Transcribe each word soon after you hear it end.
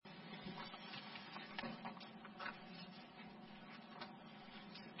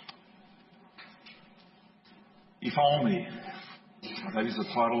If only. That is the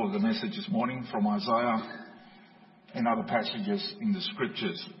title of the message this morning from Isaiah and other passages in the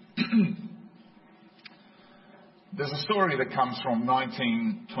scriptures. There's a story that comes from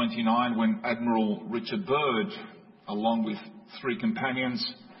 1929 when Admiral Richard Byrd, along with 3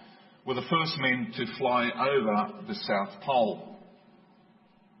 companions, were the first men to fly over the South Pole.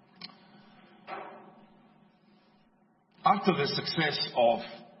 After the success of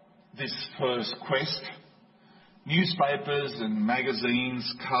this first quest, newspapers and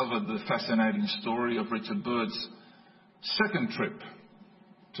magazines covered the fascinating story of Richard Byrd's second trip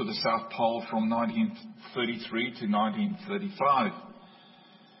to the South Pole from 1933 to 1935.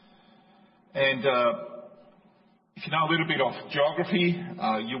 And if you know a little bit of geography,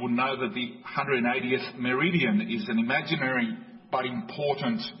 you will know that the 180th meridian is an imaginary but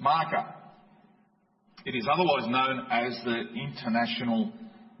important marker. It is otherwise known as the International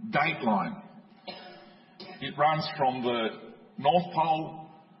Dateline. It runs from the North Pole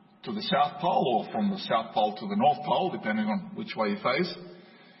to the South Pole, or from the South Pole to the North Pole, depending on which way you face.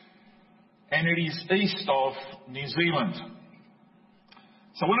 And it is east of New Zealand.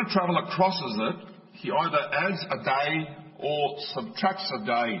 So when a traveller crosses it, he either adds a day or subtracts a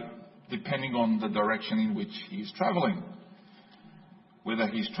day, depending on the direction in which he is travelling, whether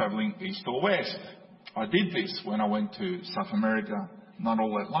he's travelling east or west. I did this when I went to South America not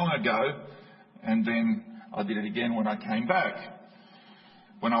all that long ago, and then I did it again when I came back.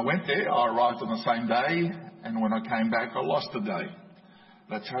 When I went there, I arrived on the same day, and when I came back, I lost a day.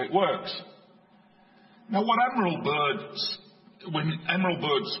 That's how it works. Now, when Admiral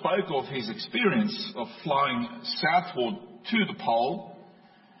Byrd spoke of his experience of flying southward to the pole,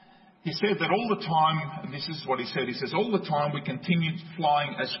 he said that all the time, and this is what he says, all the time we continued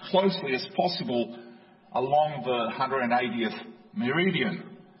flying as closely as possible along the 180th meridian.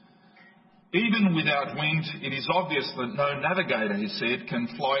 Even without wind, it is obvious that no navigator, he said, can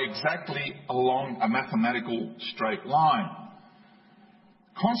fly exactly along a mathematical straight line.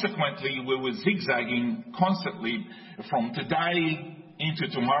 Consequently, we were zigzagging constantly from today into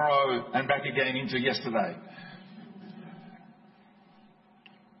tomorrow and back again into yesterday.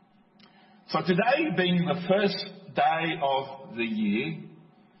 So today being the first day of the year,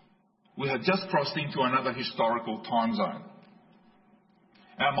 we have just crossed into another historical time zone.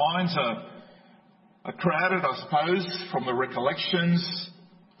 Our minds are crowded, I suppose, from the recollections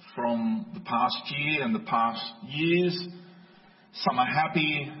from the past year and the past years. Some are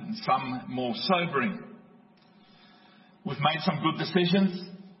happy and some more sobering. We've made some good decisions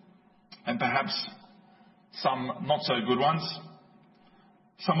and perhaps some not so good ones.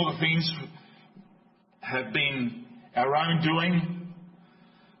 Some of the things have been our own doing,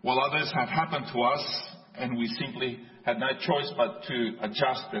 while others have happened to us and we simply had no choice but to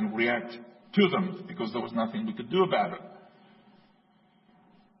adjust and react to them because there was nothing we could do about it.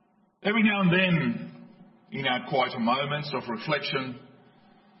 Every now and then, in our quieter moments of reflection,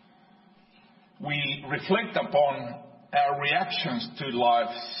 we reflect upon our reactions to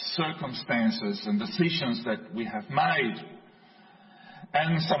life's circumstances and decisions that we have made,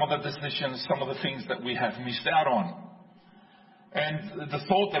 and some of the things that we have missed out on. And the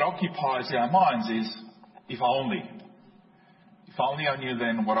thought that occupies our minds is, if only I knew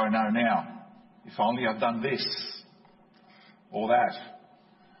then what I know now. If only I'd done this or that.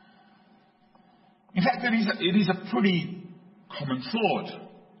 In fact, it is a pretty common thought.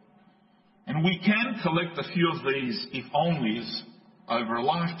 And we can collect a few of these if-onlys over a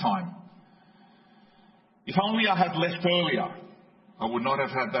lifetime. If only I had left earlier, I would not have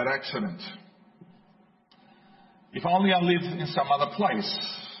had that accident. If only I lived in some other place.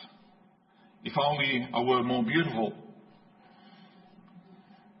 If only I were more beautiful.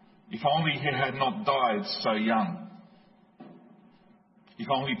 If only he had not died so young. If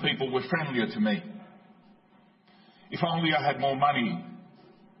only people were friendlier to me. If only I had more money.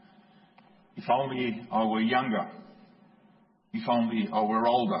 If only I were younger. If only I were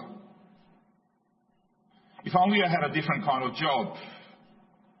older. If only I had a different kind of job.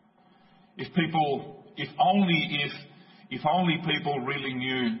 If only people really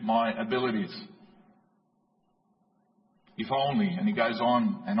knew my abilities. If only, and it goes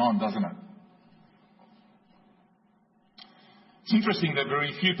on and on, doesn't it? It's interesting that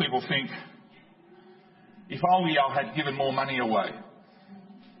very few people think, if only I had given more money away.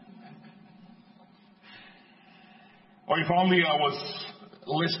 Or if only I was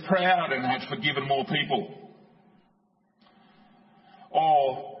less proud and had forgiven more people.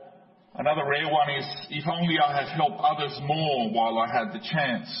 Or another rare one is, if only I had helped others more while I had the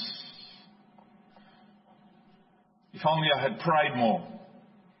chance. If only I had prayed more.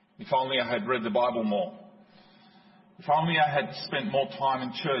 If only I had read the Bible more. If only I had spent more time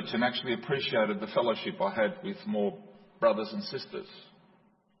in church and actually appreciated the fellowship I had with more brothers and sisters.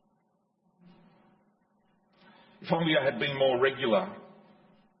 If only I had been more regular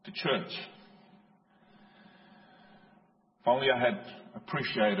to church. If only I had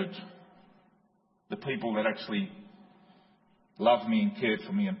appreciated the people that actually loved me and cared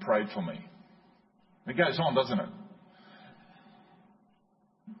for me and prayed for me. It goes on, doesn't it?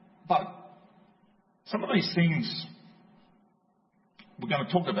 But some of these things we're going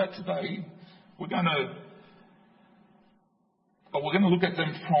to talk about today, we're going to look at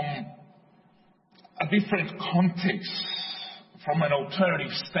them from a different context, from an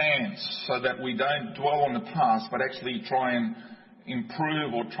alternative stance, so that we don't dwell on the past, but actually try and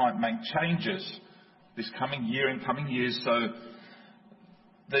improve or try and make changes this coming year and coming years. So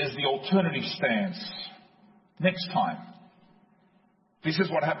there's the alternative stance. Next time. This is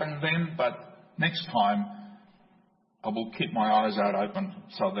what happened then, but next time I will keep my eyes out open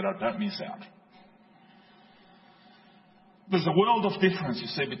so that I don't miss out. There's a world of difference, you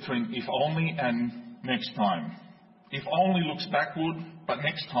see, between if only and next time. If only looks backward, but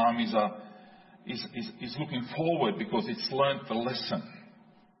next time is looking forward because it's learnt the lesson.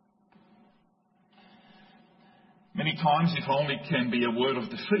 Many times, if only can be a word of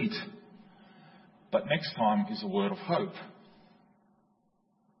defeat, but next time is a word of hope.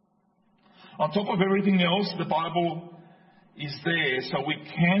 On top of everything else, the Bible is there so we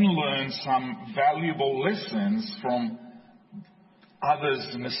can learn some valuable lessons from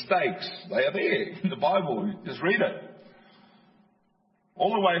others' mistakes. They are there in the Bible. Just read it.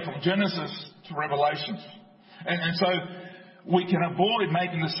 All the way from Genesis to Revelation. And so we can avoid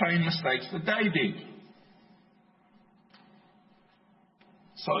making the same mistakes that they did.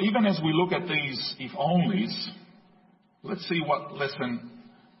 So even as we look at these if-onlys, let's see what lesson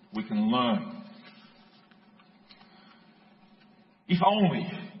we can learn. If only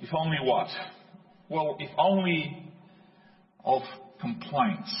what? Well, if only of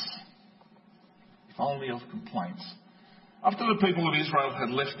complaints. If only of complaints. After the people of Israel had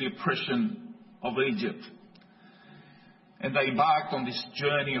left the oppression of Egypt and they embarked on this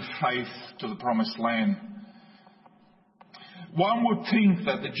journey of faith to the promised land, one would think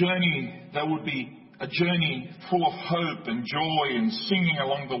that there would be a journey full of hope and joy and singing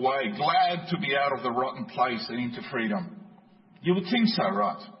along the way, glad to be out of the rotten place and into freedom. You would think so,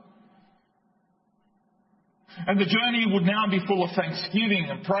 right? And the journey would now be full of thanksgiving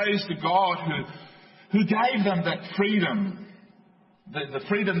and praise to God who gave them that freedom, the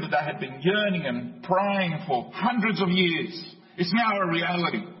freedom that they had been yearning and praying for hundreds of years. It's now a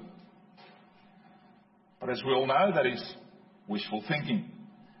reality. But as we all know, that is wishful thinking.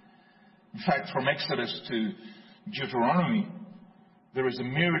 In fact, from Exodus to Deuteronomy, there is a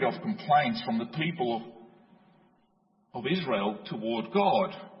myriad of complaints from the people of Israel toward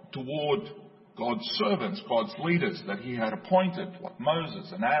God, toward God's servants, God's leaders that he had appointed, like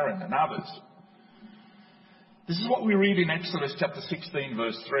Moses and Aaron and others. This is what we read in Exodus chapter 16,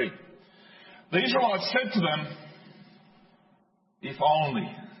 verse 3. The Israelites said to them, if only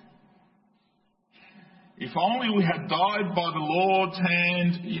we had died by the Lord's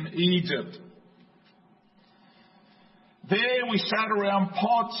hand in Egypt. There we sat around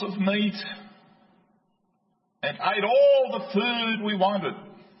pots of meat and ate all the food we wanted.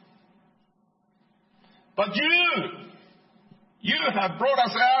 But you have brought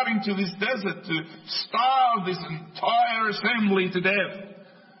us out into this desert to starve this entire assembly to death.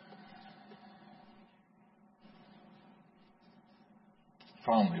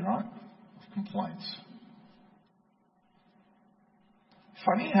 Finally, right? Of complaints.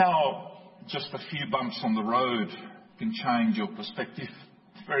 Funny how just a few bumps on the road can change your perspective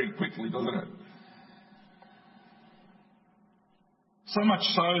very quickly, doesn't it? So much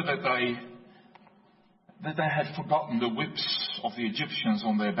so that they had forgotten the whips of the Egyptians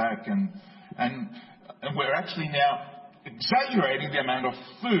on their back and were actually now exaggerating the amount of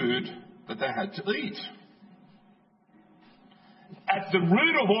food that they had to eat. At the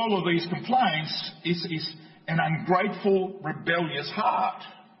root of all of these complaints is an ungrateful, rebellious heart.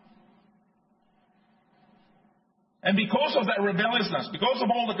 And because of that rebelliousness, because of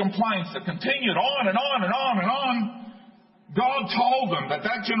all the complaints that continued on and on and on and on, God told them that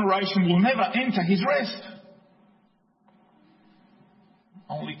generation will never enter his rest.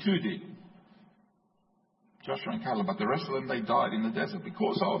 Only 2 did. Joshua and Caleb, but the rest of them, they died in the desert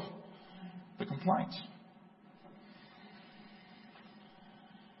because of the complaints.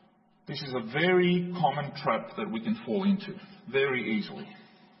 This is a very common trap that we can fall into very easily.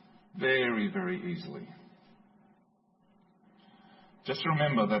 Very, very easily. Just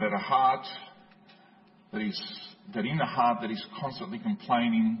remember that at a heart that in the heart that is constantly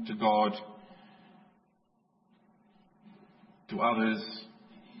complaining to God, to others,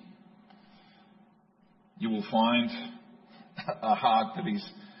 you will find a heart that is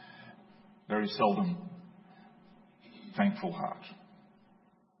very seldom thankful heart.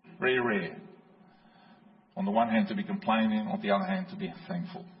 Very rare. On the one hand to be complaining, on the other hand to be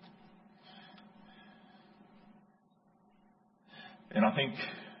thankful. And I think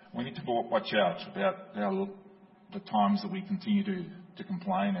we need to watch out about the times that we continue to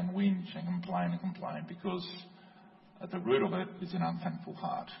complain and whinge and complain, because at the root of it is an unthankful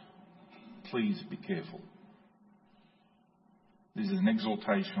heart. Please be careful. This is an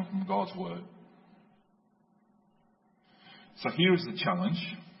exhortation from God's word. So here is the challenge.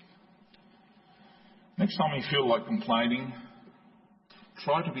 Next time you feel like complaining,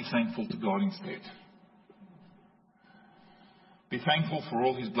 try to be thankful to God instead. Be thankful for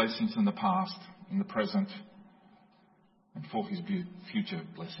all his blessings in the past, in the present, and for his future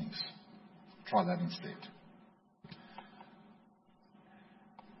blessings. Try that instead.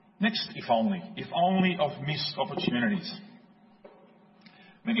 Next, if only. If only of missed opportunities.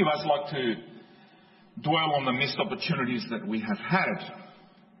 Many of us like to dwell on the missed opportunities that we have had.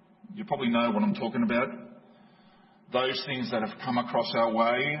 You probably know what I'm talking about. Those things that have come across our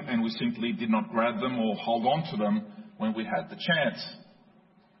way and we simply did not grab them or hold on to them when we had the chance.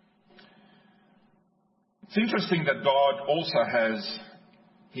 It's interesting that God also has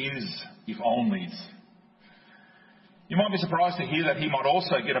his if onlys. You might be surprised to hear that he might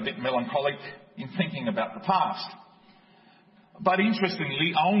also get a bit melancholic in thinking about the past. But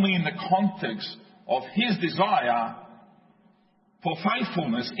interestingly, only in the context of his desire for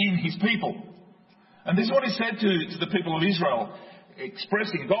faithfulness in his people. And this is what he said to the people of Israel,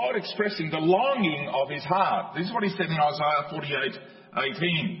 God expressing the longing of his heart. This is what he said in Isaiah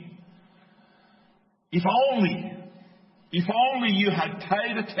 48:18. If only you had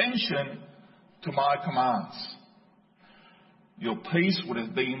paid attention to my commands, your peace would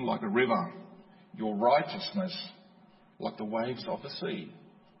have been like a river, your righteousness like the waves of the sea.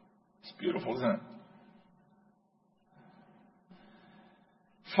 It's beautiful, isn't it?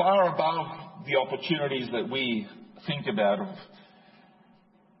 Far above the opportunities that we think about of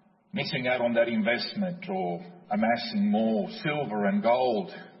missing out on that investment or amassing more silver and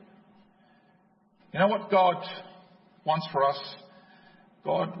gold. You know what God wants for us?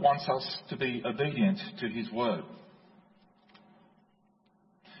 God wants us to be obedient to his word.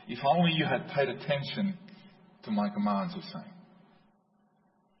 If only you had paid attention to my commands, he's saying.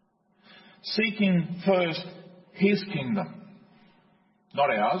 Seeking first his kingdom. Not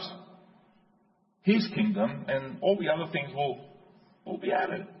ours. His kingdom, and all the other things will be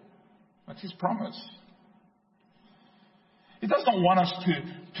added. That's his promise. He does not want us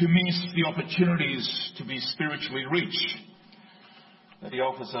to miss the opportunities to be spiritually rich that he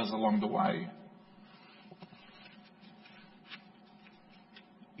offers us along the way.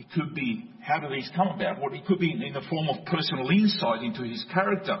 It could be, how do these come about? Well, it could be in the form of personal insight into his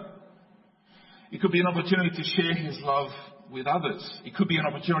character. It could be an opportunity to share his love with others. It could be an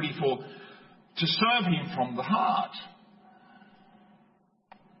opportunity to serve him from the heart.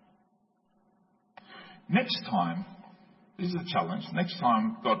 Next time, this is a challenge, next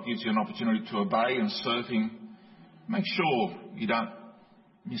time God gives you an opportunity to obey and serve him, make sure you don't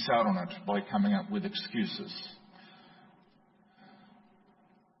miss out on it by coming up with excuses.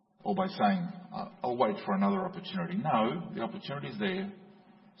 Or by saying, I'll wait for another opportunity. No, the opportunity's there.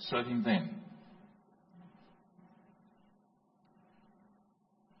 Serve him then.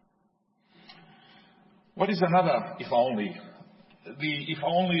 What is another if only? The if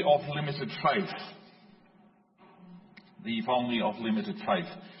only of limited faith. The if only of limited faith.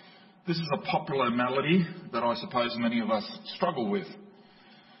 This is a popular melody that I suppose many of us struggle with.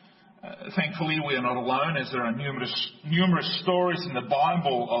 Thankfully, we are not alone, as there are numerous stories in the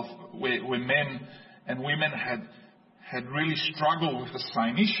Bible of where men and women had really struggled with the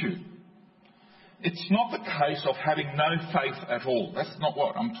same issue. It's not the case of having no faith at all. That's not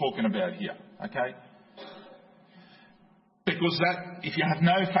what I'm talking about here, okay? Because if you have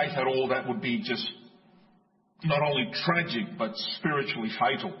no faith at all, that would be just not only tragic, but spiritually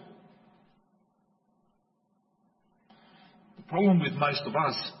fatal. The problem with most of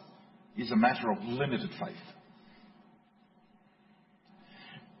us is a matter of limited faith.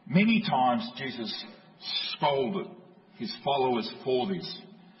 Many times Jesus scolded his followers for this.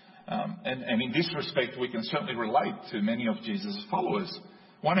 And in this respect, we can certainly relate to many of Jesus' followers.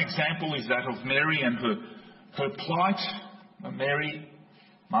 One example is that of Mary and her plight. Mary,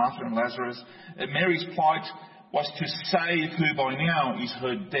 Martha and Lazarus. Mary's plight was to save who by now is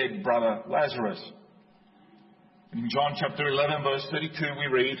her dead brother Lazarus. In John chapter 11, verse 32, we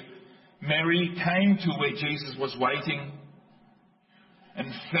read, Mary came to where Jesus was waiting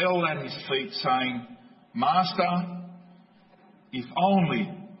and fell at his feet, saying, Master, if only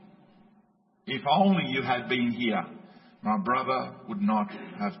you had been here, my brother would not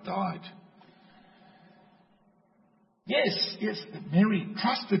have died. Yes, Mary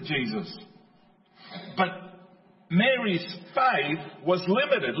trusted Jesus. But Mary's faith was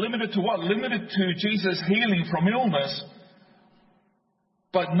limited. Limited to what? Limited to Jesus healing from illness,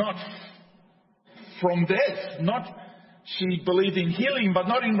 but not from death. She believed in healing, but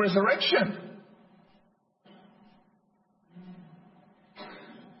not in resurrection.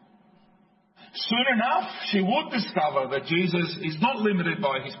 Soon enough, she would discover that Jesus is not limited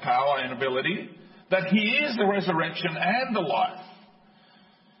by his power and ability, that he is the resurrection and the life.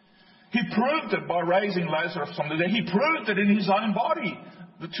 He proved it by raising Lazarus from the dead. He proved it in his own body.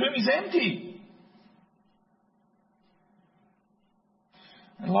 The tomb is empty.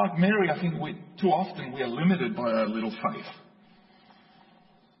 And like Mary, I think too often we are limited by our little faith.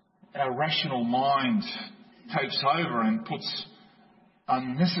 Our rational mind takes over and puts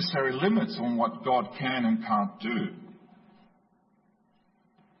unnecessary limits on what God can and can't do.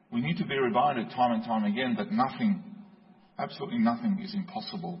 We need to be reminded time and time again that nothing, absolutely nothing, is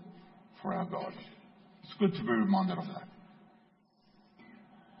impossible for our God. It's good to be reminded of that.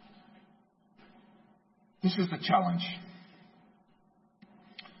 This is the challenge.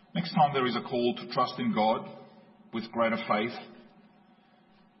 Next time there is a call to trust in God with greater faith,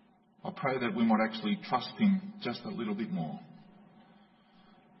 I pray that we might actually trust him just a little bit more.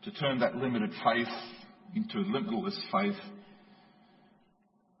 To turn that limited faith into limitless faith,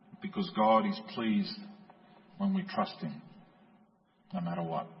 because God is pleased when we trust him, no matter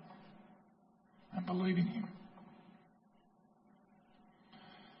what, and believe in him.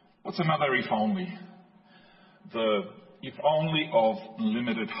 What's another if only? The if only of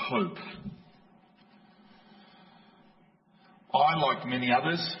limited hope. I, like many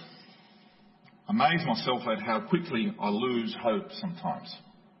others, amaze myself at how quickly I lose hope sometimes.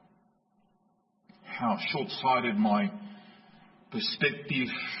 How short-sighted my perspective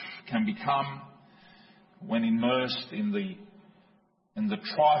can become when immersed in the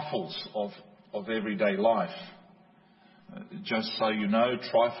trifles of everyday life. Just so you know,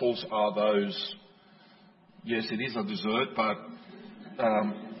 trifles are those, yes, it is a dessert, but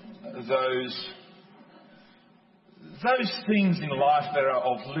those things in life that are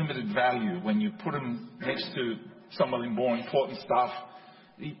of limited value, when you put them next to some of the more important stuff,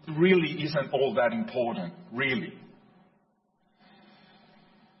 it really isn't all that important, really.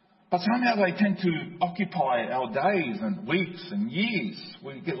 But somehow they tend to occupy our days and weeks and years.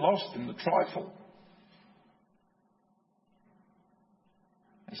 We get lost in the trifle.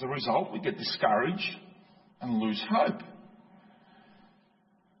 As a result, we get discouraged and lose hope.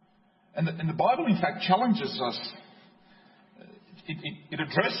 And the Bible, in fact, challenges us. It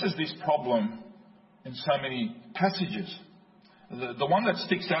addresses this problem in so many passages. The one that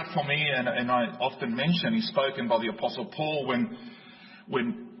sticks out for me, and I often mention, is spoken by the Apostle Paul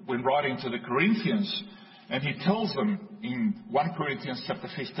when writing to the Corinthians, and he tells them in 1 Corinthians chapter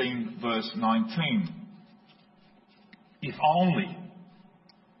 15, verse 19, if only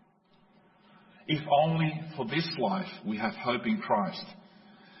for this life we have hope in Christ,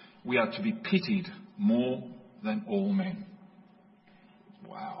 we are to be pitied more than all men.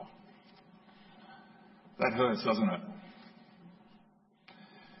 Wow. That hurts, doesn't it?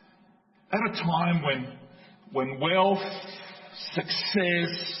 At a time when wealth,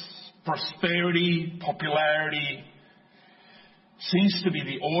 success, prosperity, popularity seems to be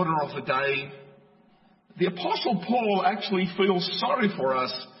the order of the day, the Apostle Paul actually feels sorry for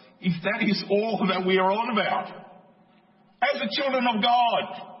us if that is all that we are on about. As the children of God,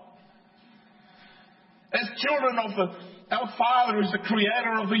 as children of our Father who is the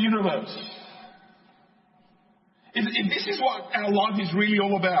creator of the universe. If this is what our life is really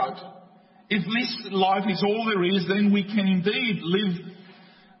all about, if this life is all there is, then we can indeed live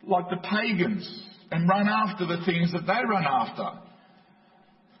like the pagans and run after the things that they run after.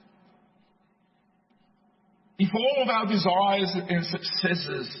 If all of our desires and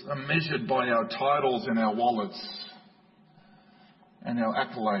successes are measured by our titles and our wallets and our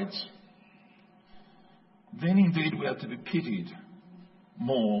accolades, then indeed we are to be pitied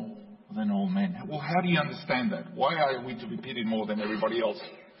more than all men. Well, how do you understand that? Why are we to be pitied more than everybody else?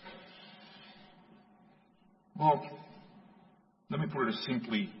 Well, let me put it as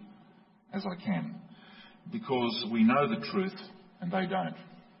simply as I can. Because we know the truth and they don't.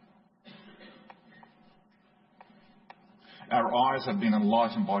 Our eyes have been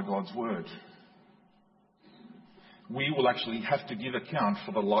enlightened by God's word. we will actually have to give account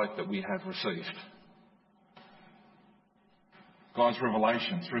for the light that we have received. God's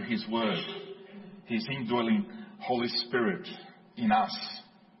revelation through His Word, His indwelling Holy Spirit in us.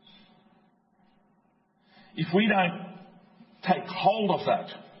 If we don't take hold of that,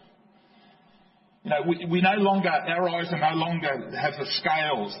 we no longer, our eyes are no longer have the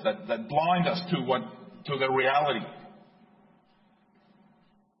scales that blind us to the reality.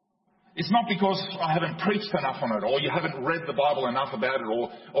 It's not because I haven't preached enough on it, or you haven't read the Bible enough about it,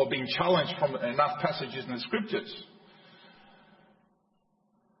 or been challenged from enough passages in the Scriptures.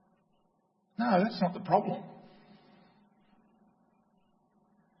 No, that's not the problem.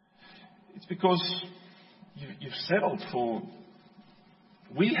 It's because you've settled for,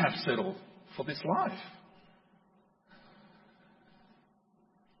 we have settled for this life.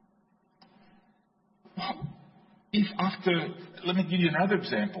 If after, let me give you another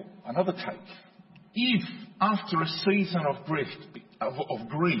example, another take. If after a season of grief,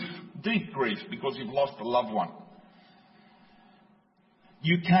 deep grief, because you've lost a loved one,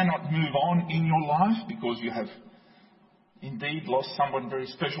 you cannot move on in your life because you have indeed lost someone very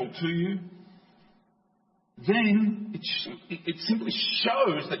special to you, then it simply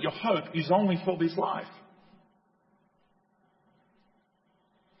shows that your hope is only for this life.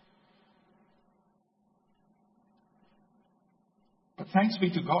 But thanks be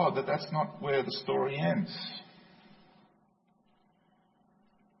to God that that's not where the story ends.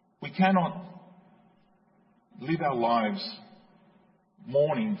 We cannot live our lives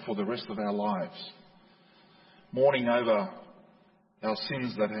mourning for the rest of our lives, mourning over our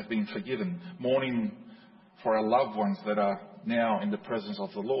sins that have been forgiven, mourning for our loved ones that are now in the presence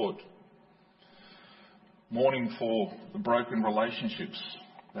of the Lord, mourning for the broken relationships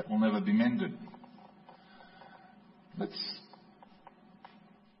that will never be mended. Let's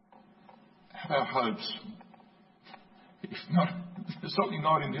have our hopes, certainly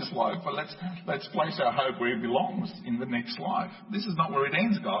not in this life, but let's place our hope where it belongs, in the next life. This is not where it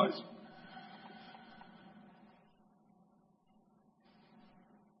ends, guys.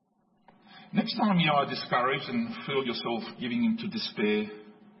 Next time you are discouraged and feel yourself giving into despair,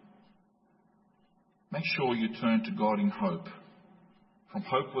 make sure you turn to God in hope, from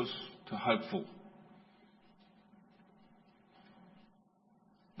hopeless to hopeful.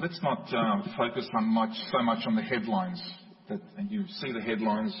 Let's not focus so much on the headlines. And you see the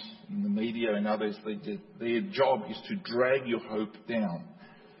headlines in the media and others. Their job is to drag your hope down.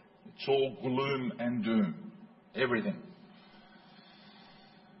 It's all gloom and doom. Everything.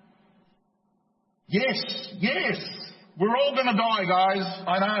 Yes, we're all going to die, guys.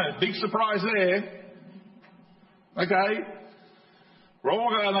 I know, big surprise there. Okay? We're all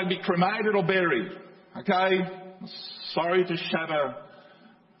going to be cremated or buried. Okay? Sorry to shatter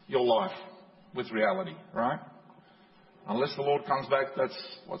your life with reality, right? Unless the Lord comes back, that's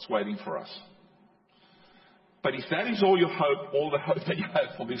what's waiting for us. But if that is all your hope, all the hope that you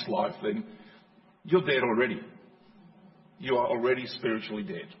have for this life, then you're dead already. You are already spiritually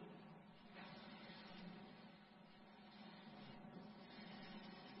dead.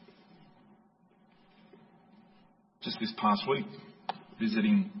 Just this past week,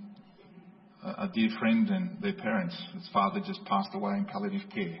 visiting a dear friend and their parents. His father just passed away in palliative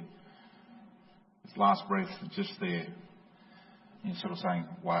care. His last breath was just there. And sort of saying,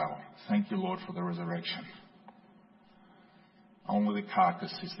 wow, thank you, Lord, for the resurrection. Only the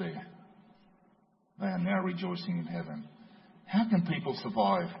carcass is there. They are now rejoicing in heaven. How can people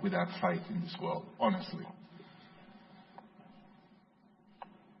survive without faith in this world, honestly?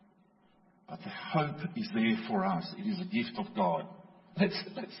 But the hope is there for us. It is a gift of God. Let's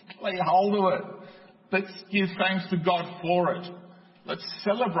lay hold of it. Let's give thanks to God for it. Let's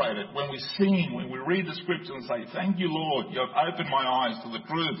celebrate it when we sing, when we read the scripture and say, thank you, Lord, you have opened my eyes to the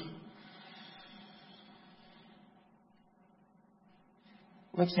truth.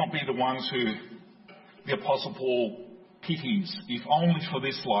 Let's not be the ones who the Apostle Paul pities. If only for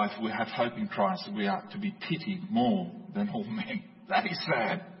this life we have hope in Christ, we are to be pitied more than all men. That is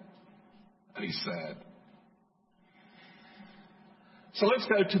sad. That is sad. So let's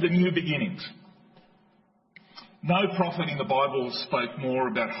go to the new beginnings. No prophet in the Bible spoke more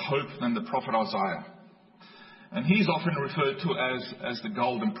about hope than the prophet Isaiah. And he's often referred to as the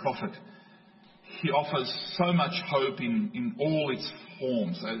golden prophet. He offers so much hope in all its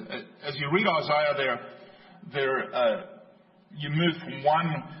forms. As you read Isaiah you move from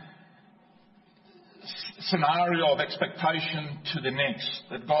one scenario of expectation to the next,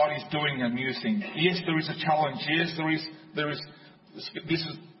 that God is doing a new thing. Yes, there is a challenge. Yes, this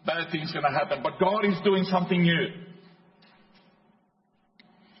is bad things going to happen, but God is doing something new.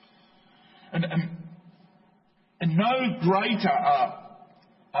 And And no greater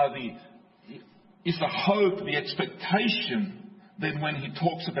is the hope, the expectation, than when he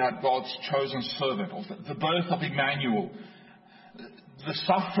talks about God's chosen servant, or the birth of Emmanuel, the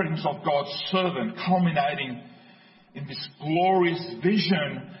sufferings of God's servant, culminating in this glorious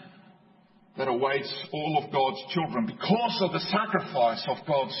vision that awaits all of God's children because of the sacrifice of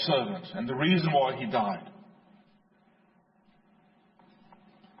God's servant and the reason why he died.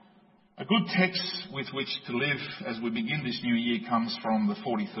 A good text with which to live as we begin this new year comes from the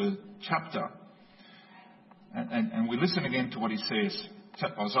 43rd chapter. And we listen again to what he says.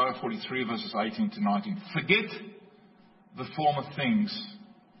 Isaiah 43 verses 18 to 19. Forget the former things.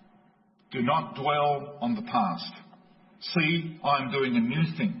 Do not dwell on the past. See, I am doing a new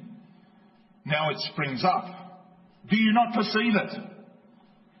thing. Now it springs up. Do you not perceive it?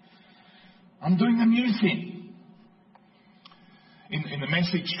 I'm doing a new thing. In the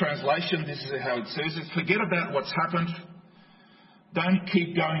Message translation, this is how it says it. Forget about what's happened. Don't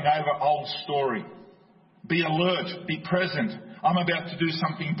keep going over old story. Be alert. Be present. I'm about to do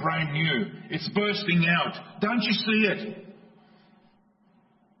something brand new. It's bursting out. Don't you see it?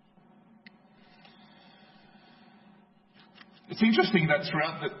 It's interesting that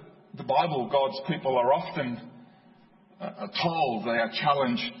throughout the Bible, God's people are often told, they are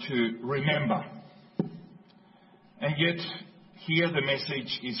challenged to remember. And yet, here the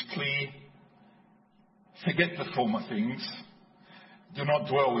message is clear. Forget the former things. Do not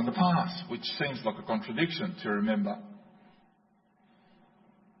dwell in the past, which seems like a contradiction to remember.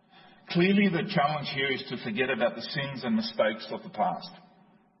 Clearly, the challenge here is to forget about the sins and mistakes of the past.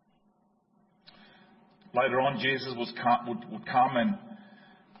 Later on, Jesus would come and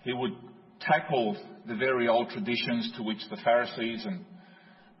he would tackle the very old traditions to which the Pharisees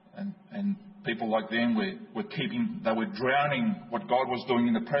and people like them were keeping. They were drowning what God was doing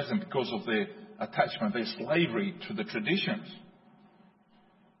in the present because of their attachment, their slavery to the traditions.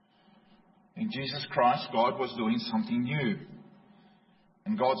 In Jesus Christ, God was doing something new.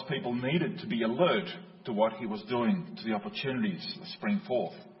 And God's people needed to be alert to what he was doing, to the opportunities that spring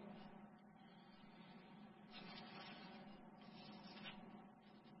forth.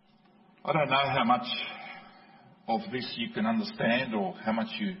 I don't know how much of this you can understand or how much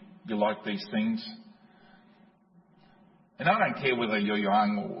you like these things. And I don't care whether you're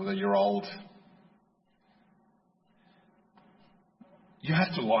young or whether you're old. You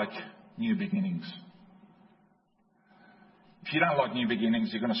have to like new beginnings. If you don't like new beginnings,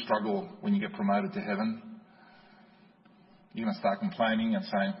 you're going to struggle when you get promoted to heaven. You're going to start complaining and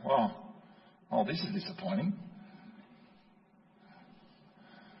saying, oh, this is disappointing.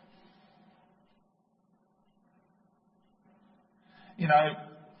 You know,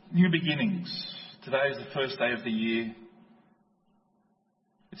 new beginnings. Today is the first day of the year.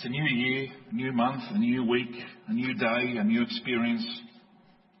 It's a new year, a new month, a new week, a new day, a new experience.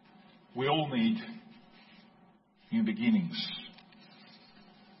 We all need new beginnings.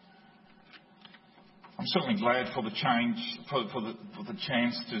 I'm certainly glad for the change, for the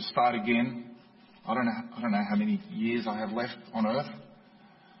chance to start again. I don't know how many years I have left on earth.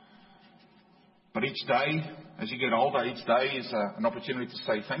 But each day, as you get older, each day is an opportunity to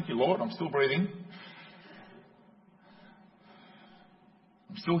say, thank you, Lord, I'm still breathing.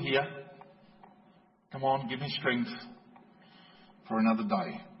 I'm still here. Come on, give me strength for another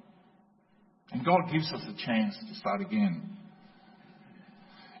day. And God gives us a chance to start again.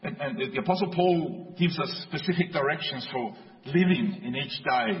 And the Apostle Paul gives us specific directions for living in each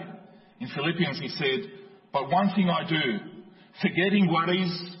day. In Philippians he said, but one thing I do, forgetting what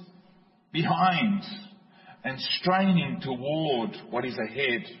is behind and straining toward what is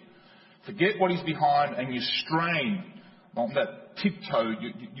ahead. Forget what is behind and you strain on that tiptoe.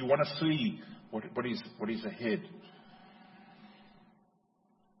 You want to see what is ahead.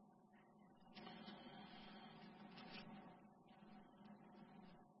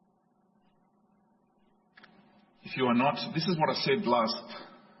 If you are not, this is what I said last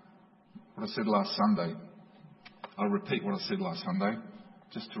Sunday. I'll repeat what I said last Sunday,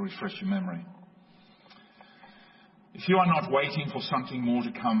 just to refresh your memory. If you are not waiting for something more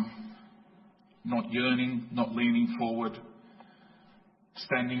to come, not yearning, not leaning forward,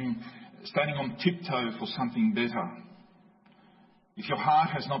 standing on tiptoe for something better, if your heart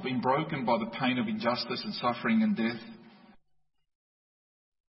has not been broken by the pain of injustice and suffering and death,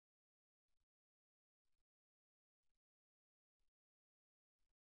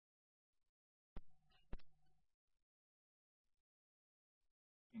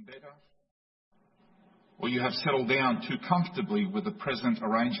 better, or you have settled down too comfortably with the present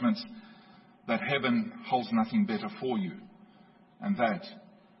arrangements, that heaven holds nothing better for you. And that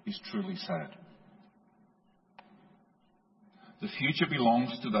is truly sad. The future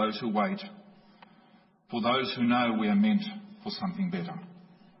belongs to those who wait, for those who know we are meant for something better.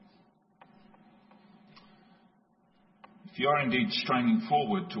 If you are indeed straining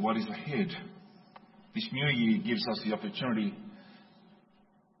forward to what is ahead, this new year gives us the opportunity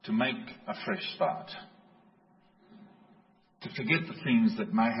to make a fresh start, to forget the things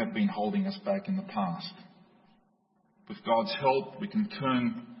that may have been holding us back in the past. With God's help, we can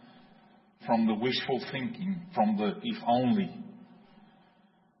turn from the wishful thinking, from the if only,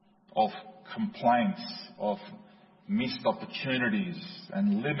 of complaints, of missed opportunities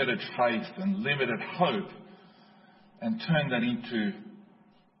and limited faith and limited hope, and turn that into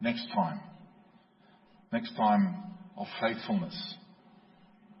next time of faithfulness,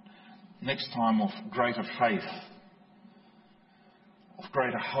 next time of greater faith, of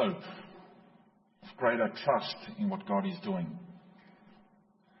greater hope, of greater trust in what God is doing.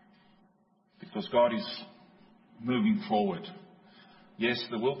 Because God is moving forward. Yes,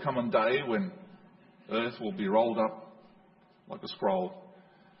 there will come a day when earth will be rolled up like a scroll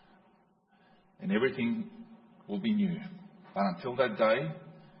and everything will be new. But until that day,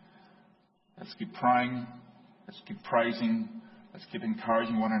 let's keep praying, let's keep praising, let's keep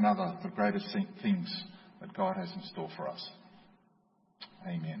encouraging one another for greater things that God has in store for us.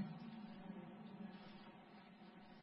 Amen.